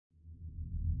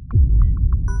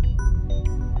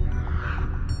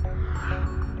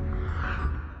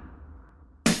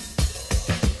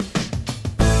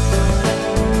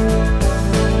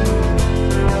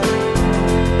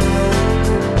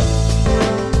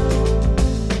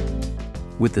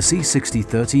With the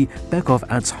C6030, Beckhoff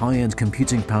adds high-end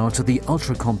computing power to the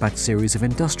ultra-compact series of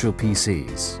industrial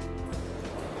PCs.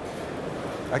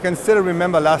 I can still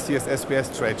remember last year's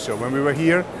SBS trade show when we were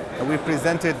here and we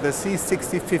presented the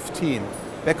C6015,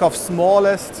 Beckhoff's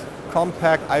smallest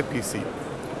compact IPC.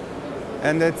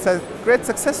 And it's a great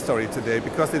success story today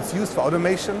because it's used for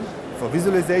automation, for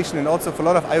visualization, and also for a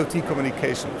lot of IoT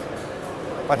communication.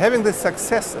 But having this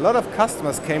success, a lot of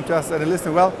customers came to us and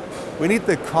listened, well, we need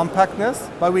the compactness,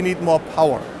 but we need more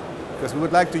power, because we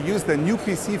would like to use the new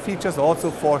PC features also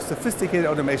for sophisticated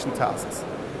automation tasks.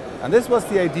 And this was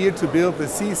the idea to build the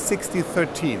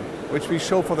C6013, which we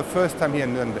show for the first time here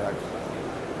in Nuremberg.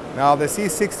 Now the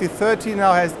C6030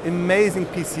 now has amazing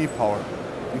PC power.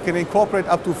 You can incorporate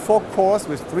up to 4 cores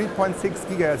with 3.6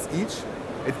 GHz each.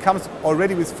 It comes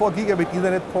already with 4 gigabit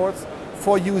Ethernet ports,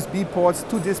 4 USB ports,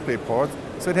 2 display ports.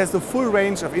 So it has the full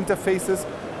range of interfaces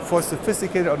for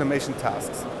sophisticated automation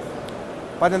tasks.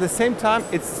 But at the same time,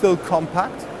 it's still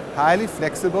compact, highly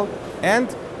flexible,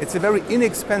 and it's a very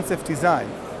inexpensive design.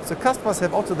 So customers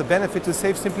have also the benefit to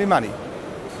save simply money.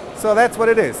 So that's what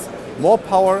it is. More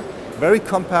power, very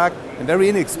compact, and very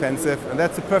inexpensive, and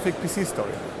that's a perfect PC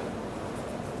story.